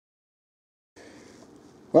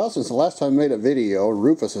Well, since the last time I made a video,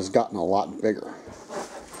 Rufus has gotten a lot bigger.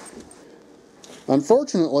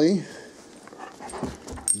 Unfortunately,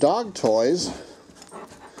 dog toys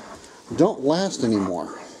don't last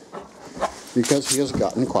anymore because he has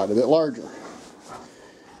gotten quite a bit larger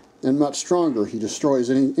and much stronger. He destroys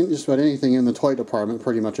just about anything in the toy department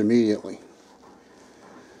pretty much immediately.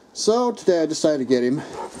 So today I decided to get him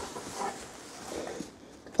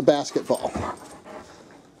a basketball.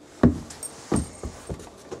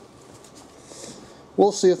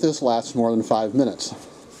 We'll see if this lasts more than 5 minutes.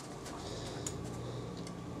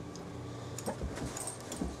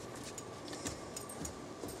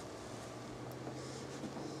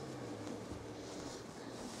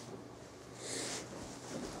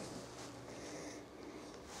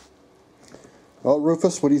 Well,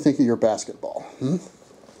 Rufus, what do you think of your basketball?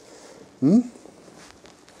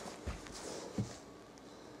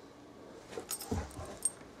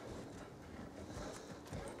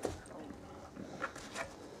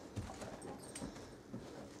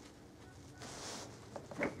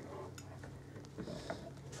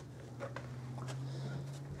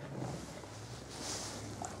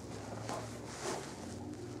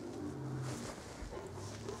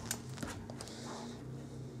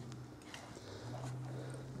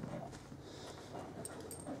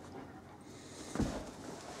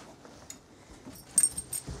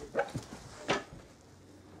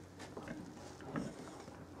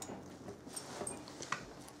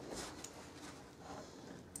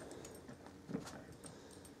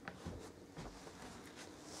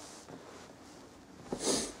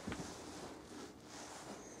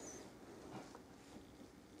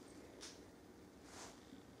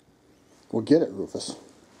 Well, get it, Rufus.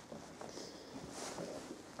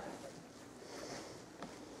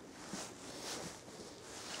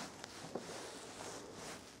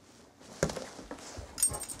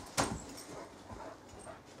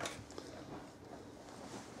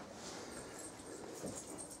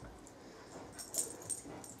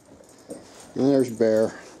 And there's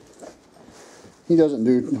Bear. He doesn't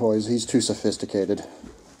do toys. He's too sophisticated.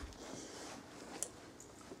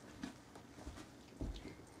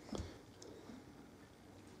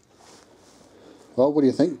 Well, what do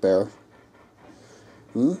you think, Bear?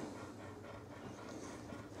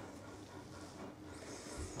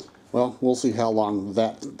 Well, we'll see how long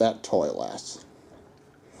that toy lasts.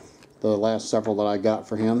 The last several that I got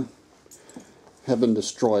for him have been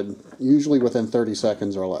destroyed, usually within 30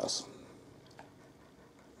 seconds or less.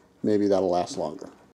 Maybe that'll last longer.